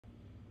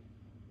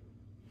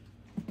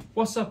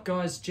What's up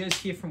guys, Jez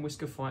here from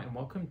Whiskefy and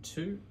welcome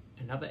to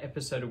another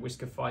episode of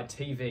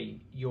WhiskefyTV,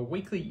 your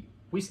weekly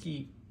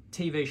whiskey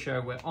TV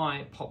show where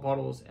I pop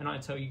bottles and I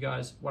tell you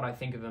guys what I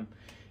think of them.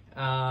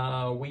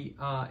 We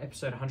are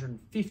episode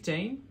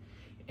 115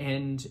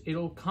 and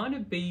it'll kind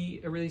of be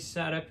a really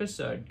sad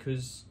episode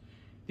because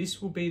this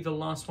will be the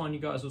last one you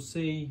guys will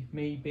see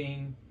me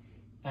being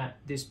at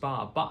this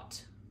bar,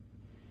 but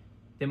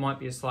there might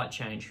be a slight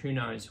change. Who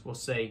knows? We'll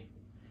see.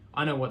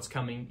 I know what's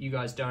coming, you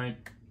guys don't.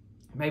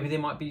 Maybe there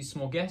might be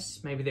small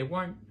guests, maybe there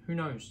won't, who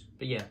knows?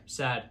 But yeah,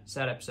 sad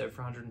episode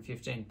for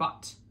 115,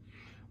 but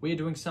we are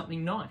doing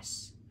something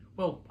nice.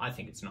 Well, I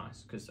think it's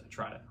nice because I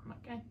tried it. I'm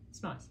like, eh,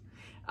 it's nice.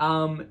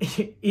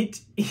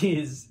 It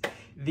is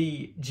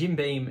the Jim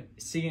Beam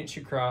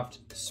Signature Craft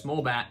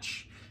Small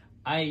Batch.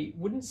 I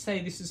wouldn't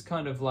say this is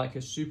kind of like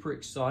a super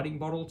exciting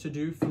bottle to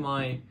do for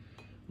my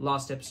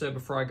last episode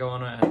before I go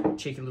on a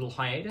cheeky little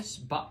hiatus,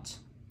 but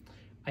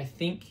I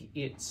think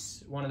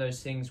it's one of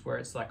those things where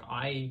it's like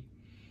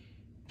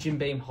Jim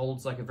Beam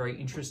holds like a very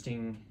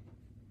interesting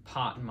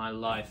part in my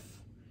life.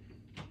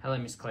 Hello,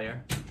 Miss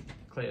Claire.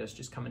 Claire's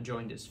just come and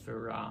joined us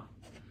for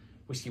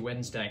Whiskey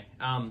Wednesday.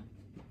 Let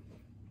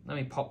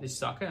me pop this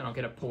sucker and I'll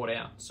get it poured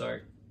out. So,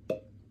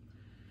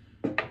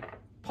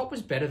 pop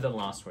was better than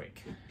last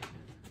week.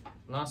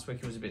 Last week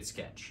it was a bit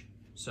sketch.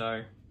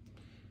 So,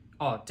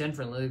 oh,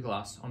 Denver and Lily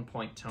glass on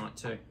point tonight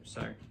too.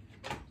 So,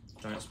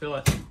 don't spill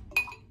it.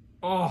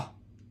 Oh,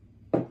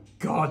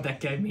 God, that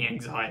gave me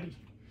anxiety.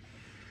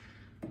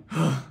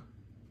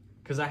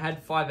 Because I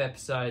had 5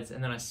 episodes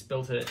and then I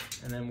spilt it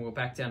and then we're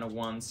back down to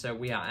 1. So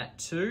we are at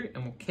 2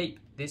 and we'll keep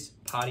this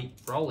party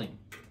rolling.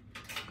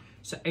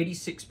 So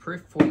 86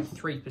 proof,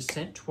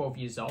 43%, 12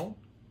 years old.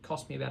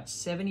 Cost me about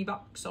 70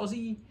 bucks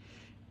Aussie.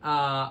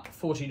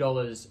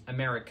 $40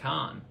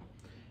 American.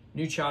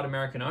 New charred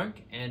American oak,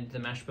 and the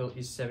mash bill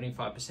is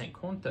 75%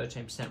 corn,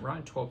 13% rye,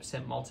 and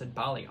 12% malted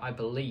barley, I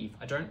believe.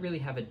 I don't really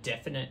have a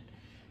definite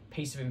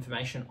piece of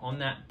information on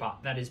that,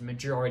 but that is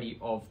majority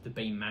of the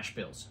Beam mash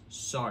bills.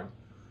 So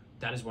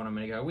that is what I'm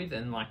going to go with,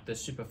 and like the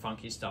super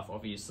funky stuff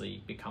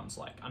obviously becomes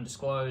like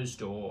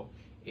undisclosed or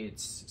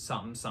it's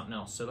something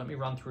else. So let me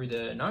run through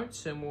the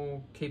notes and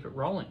we'll keep it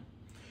rolling.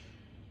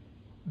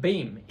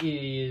 Beam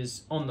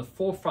is on the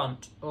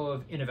forefront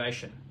of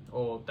innovation,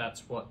 or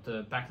that's what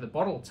the back of the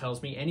bottle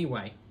tells me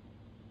anyway.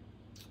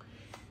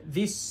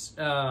 This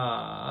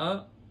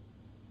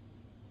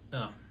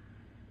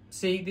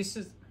see,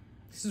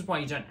 this is why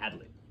you don't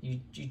ad-lib.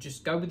 You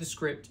just go with the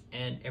script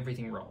and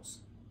everything rolls.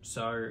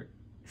 So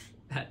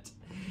that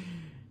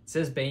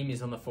says Beam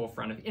is on the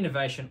forefront of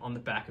innovation on the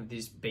back of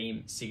this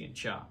Beam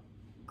Signature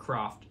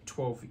Craft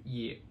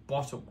 12-year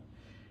bottle.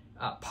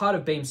 Part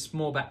of Beam's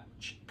small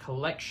batch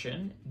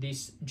collection,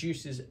 this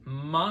juice is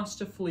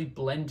masterfully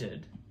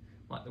blended,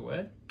 like the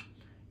word,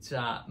 it's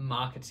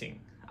marketing,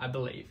 I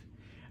believe,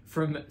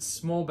 from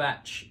small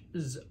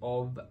batches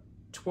of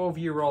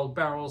 12-year-old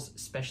barrels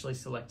specially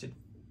selected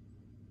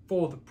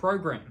for the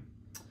program.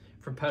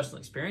 From personal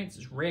experience,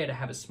 it's rare to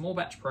have a small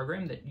batch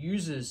program that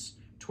uses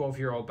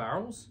 12-year-old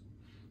barrels,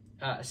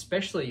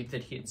 especially if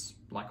that hits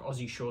like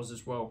Aussie shores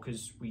as well,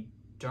 because we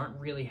don't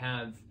really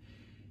have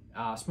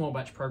small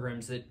batch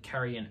programs that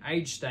carry an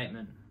age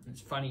statement.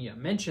 It's funny you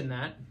mention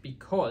that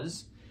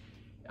because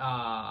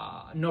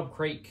Knob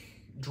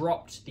Creek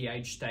dropped the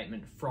age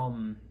statement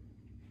from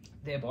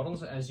their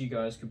bottles, as you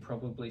guys could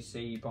probably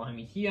see behind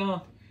me here.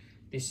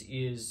 This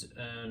is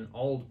an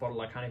old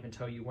bottle. I can't even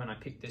tell you when I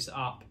picked this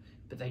up,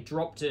 but they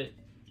dropped it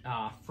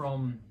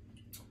from,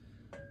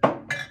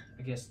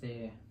 I guess,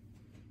 their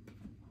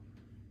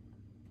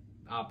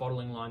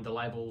bottling line, the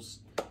labels,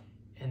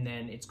 and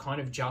then it's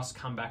kind of just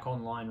come back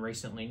online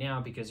recently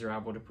now because they're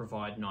able to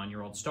provide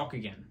 9-year-old stock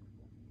again.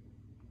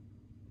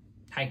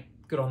 Hey,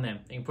 good on them.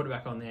 They can put it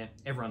back on there.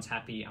 Everyone's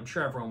happy. I'm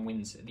sure everyone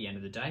wins at the end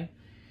of the day.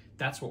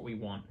 That's what we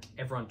want,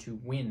 everyone to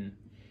win.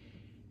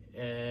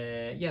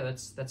 Yeah,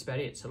 that's about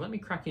it. So let me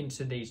crack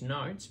into these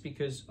notes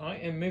because I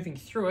am moving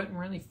through it and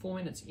we're only 4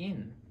 minutes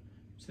in.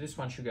 So this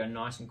one should go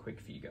nice and quick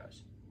for you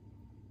guys.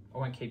 I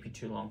won't keep you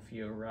too long for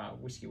your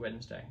Whiskey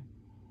Wednesday.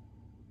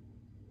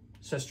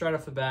 So straight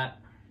off the bat,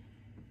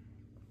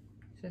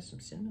 is there some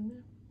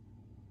cinnamon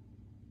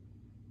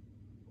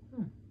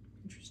there?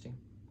 Interesting.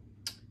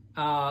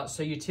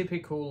 So your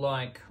typical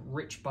like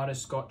rich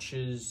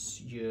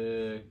butterscotches,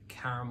 your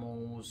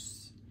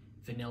caramels,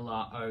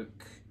 vanilla,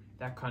 oak,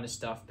 that kind of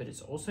stuff, but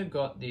it's also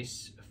got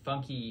this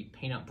funky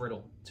peanut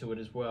brittle to it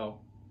as well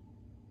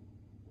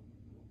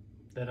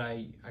that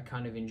I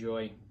kind of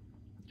enjoy,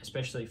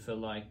 especially for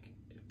like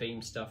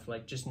Beam stuff.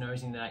 Like just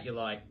nosing that, you're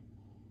like,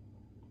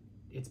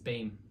 it's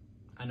Beam.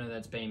 I know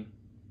that's Beam.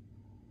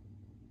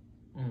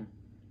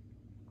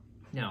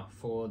 Now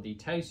for the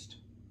taste.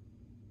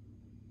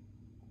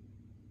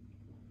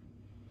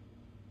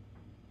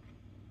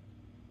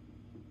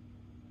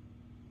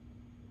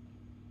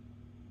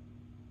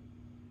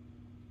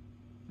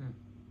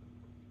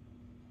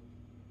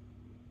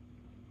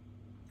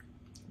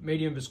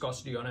 Medium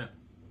viscosity on it.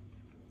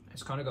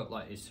 It's kind of got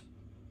like this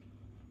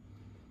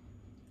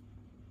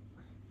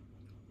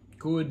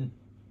good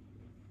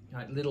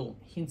like little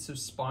hints of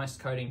spice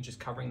coating just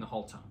covering the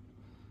whole tongue.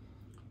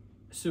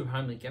 Super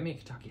homely. Gave me a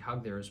Kentucky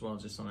hug there as well,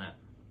 just on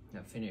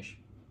that finish.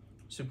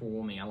 Super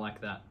warming. I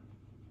like that.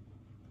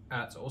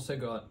 It's also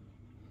got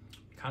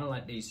kind of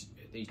like these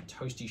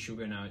toasty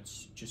sugar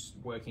notes just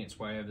working its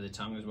way over the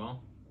tongue as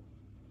well.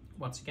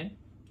 Once again,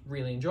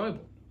 really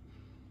enjoyable.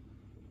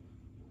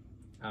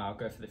 I'll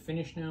go for the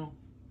finish now.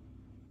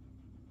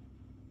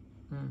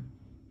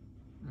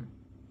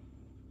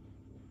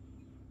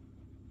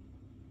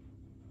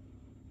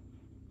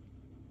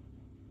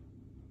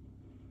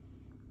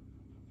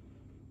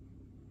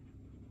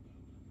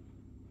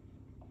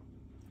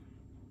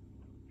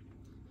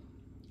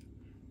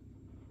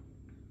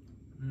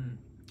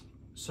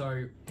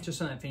 So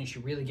just on that finish,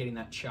 you're really getting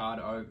that charred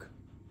oak,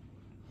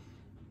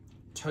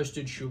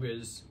 toasted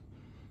sugars,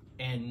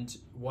 and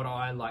what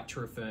I like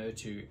to refer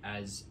to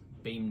as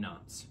beam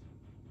nuts.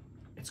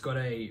 It's got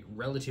a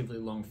relatively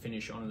long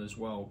finish on it as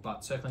well,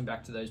 but circling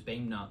back to those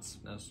beam nuts,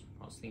 I was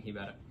thinking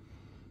about it.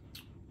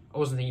 I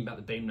wasn't thinking about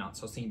the beam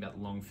nuts, I was thinking about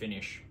the long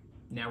finish.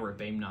 Now we're at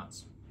beam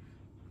nuts.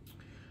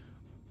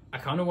 I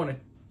kind of want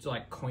to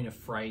like coin a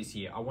phrase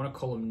here. I want to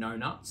call them no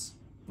nuts,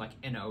 like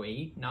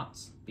N-O-E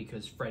nuts,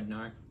 because Fred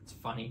no, it's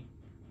funny.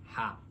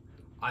 Ha,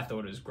 I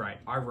thought it was great.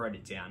 I wrote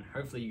it down.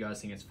 Hopefully you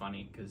guys think it's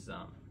funny, because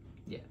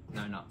yeah,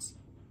 no nuts.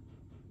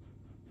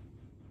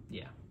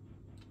 Yeah.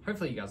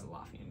 Hopefully you guys are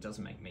laughing. It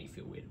doesn't make me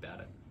feel weird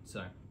about it.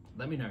 So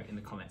let me know in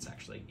the comments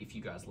actually if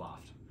you guys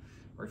laughed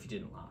or if you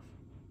didn't laugh.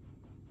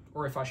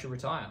 Or if I should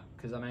retire,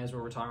 because I may as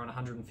well retire on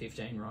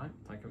 115, right?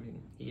 Like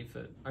I'm here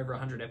for over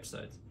 100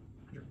 episodes.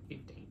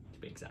 115 to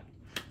be exact.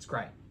 It's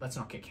great. Let's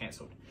not get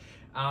cancelled.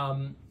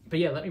 But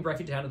yeah, let me break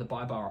it down to the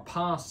buy, bar, or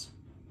pass.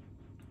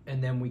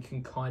 And then we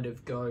can kind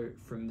of go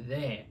from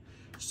there.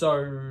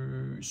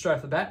 So straight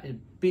off the bat, a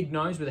big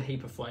nose with a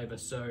heap of flavour.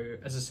 So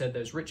as I said,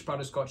 those rich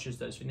butterscotches,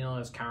 those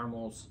vanillas,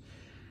 caramels,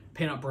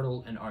 peanut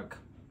brittle, and oak.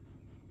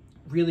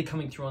 Really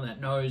coming through on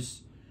that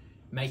nose,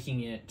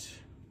 making it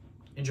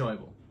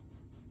enjoyable.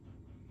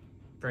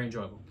 Very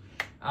enjoyable.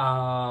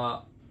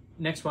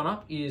 Next one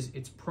up is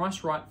it's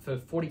priced right for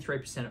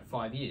 43% at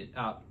 5 years.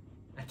 At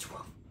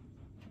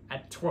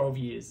 12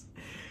 years.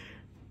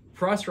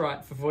 Price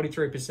right for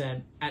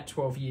 43% at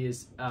 12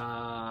 years.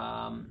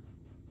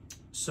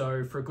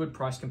 So for a good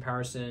price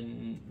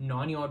comparison,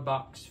 90 odd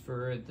bucks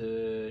for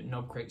the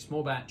Knob Creek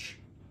small batch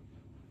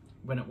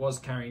when it was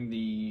carrying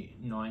the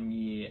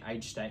 9-year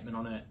age statement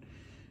on it,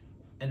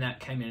 and that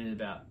came in at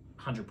about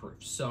 100 proof.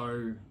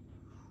 So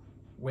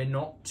we're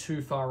not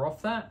too far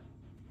off that.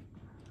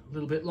 A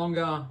little bit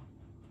longer, a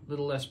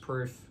little less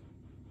proof,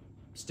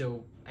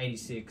 still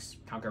 86,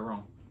 can't go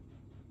wrong.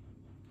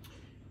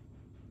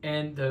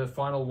 And the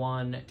final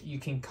one, you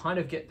can kind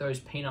of get those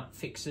peanut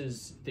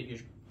fixes that you're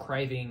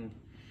craving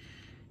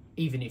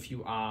even if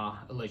you are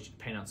allergic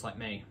to peanuts like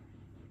me.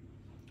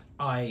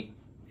 I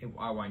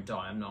won't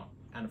die. I'm not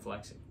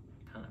anaphylactic.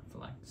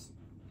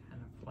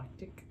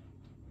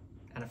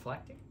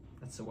 Anaphylactic?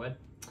 That's the word.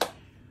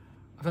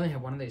 I've only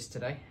had one of these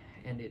today,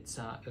 and it's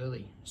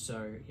early,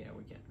 so yeah,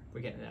 we're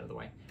getting it out of the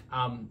way.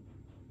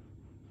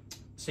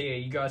 So yeah,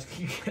 you guys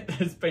can get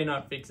those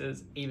peanut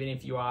fixes even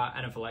if you are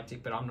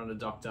anaphylactic, but I'm not a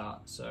doctor,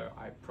 so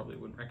I probably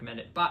wouldn't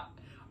recommend it. But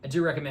I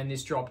do recommend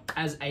this drop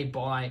as a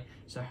buy,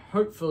 so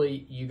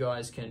hopefully you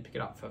guys can pick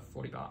it up for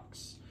 40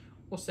 bucks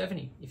or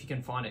 70 if you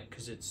can find it,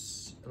 because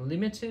it's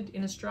limited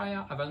in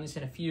Australia. I've only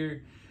seen a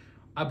few.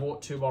 I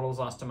bought 2 bottles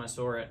last time I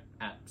saw it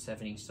at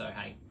 70, so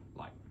hey,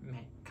 like,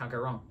 man, can't go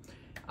wrong.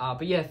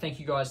 But yeah, thank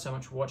you guys so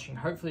much for watching.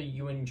 Hopefully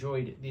you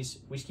enjoyed this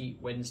Whiskey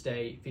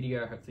Wednesday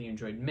video. Hopefully you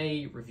enjoyed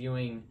me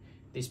reviewing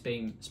this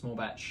being small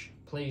batch.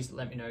 Please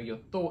let me know your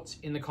thoughts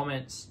in the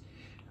comments.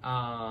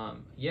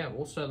 Yeah,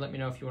 also let me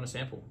know if you want to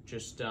sample.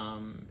 Just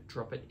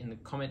drop it in the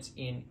comments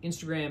in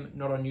Instagram,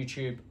 not on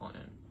YouTube, on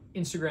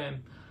Instagram,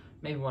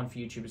 maybe one for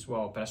YouTube as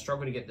well, but I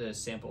struggle to get the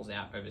samples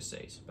out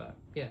overseas. But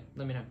yeah,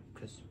 let me know,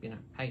 because, you know,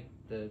 hey,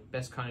 the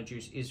best kind of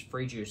juice is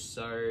free juice,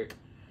 so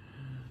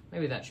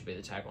maybe that should be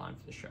the tagline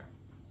for the show.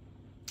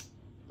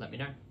 Let me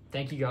know.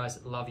 Thank you guys,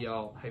 love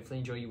y'all. Hopefully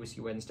enjoy your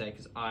Whiskey Wednesday,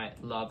 because I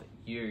love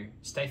you.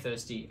 Stay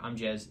thirsty. I'm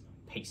Jez.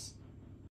 Peace.